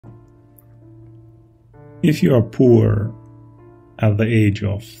If you are poor at the age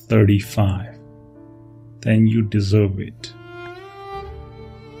of 35, then you deserve it.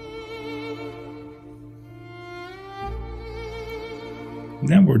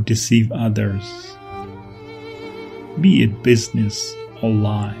 Never deceive others, be it business or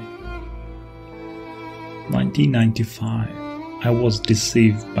life. 1995, I was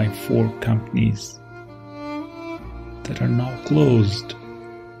deceived by 4 companies that are now closed.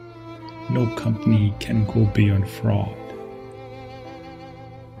 No company can go beyond fraud.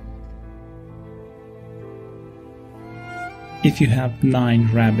 If you have 9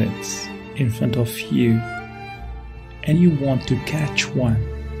 rabbits in front of you and you want to catch one,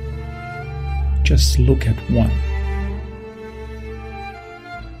 just look at one.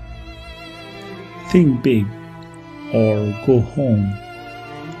 Think big or go home,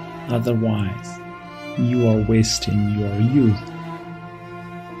 otherwise you are wasting your youth.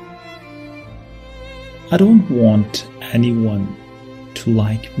 I don't want anyone to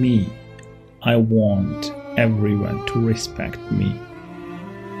like me. I want everyone to respect me.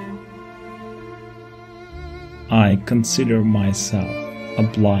 I consider myself a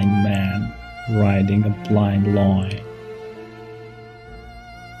blind man riding a blind line.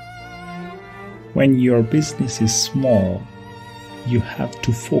 When your business is small, you have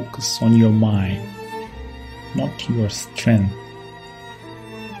to focus on your mind, not your strength.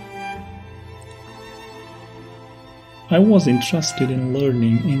 I was interested in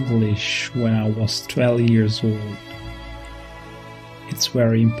learning English when I was 12 years old. It's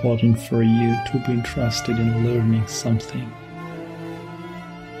very important for you to be interested in learning something.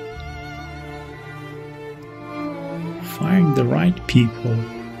 Find the right people,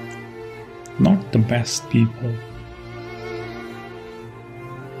 not the best people.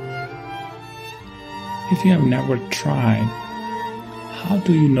 If you have never tried, how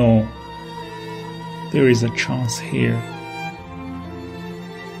do you know there is a chance here?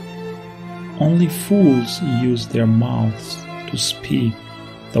 Only fools use their mouths to speak.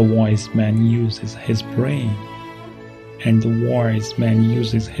 The wise man uses his brain, and the wise man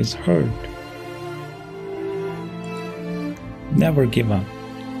uses his heart. Never give up.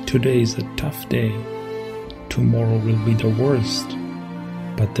 Today is a tough day. Tomorrow will be the worst,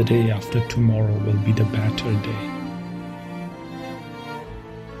 but the day after tomorrow will be the better day.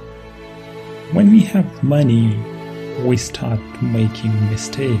 When we have money, we start making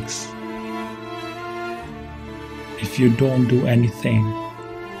mistakes. If you don't do anything,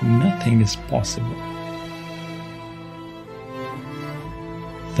 nothing is possible.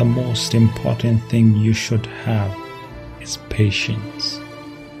 The most important thing you should have is patience.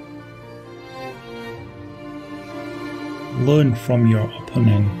 Learn from your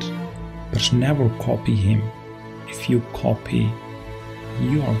opponent, but never copy him. If you copy,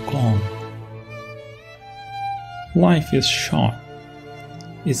 you are gone. Life is short.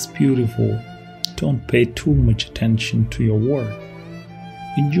 It's beautiful. Don't pay too much attention to your work.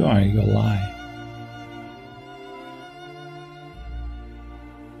 Enjoy your life.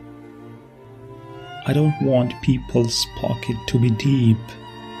 I don't want people's pocket to be deep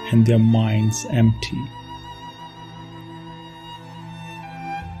and their minds empty.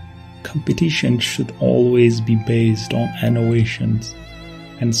 Competition should always be based on innovations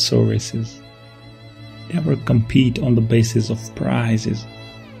and services. Never compete on the basis of prices.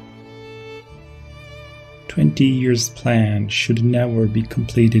 20 years plan should never be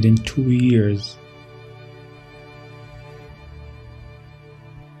completed in 2 years.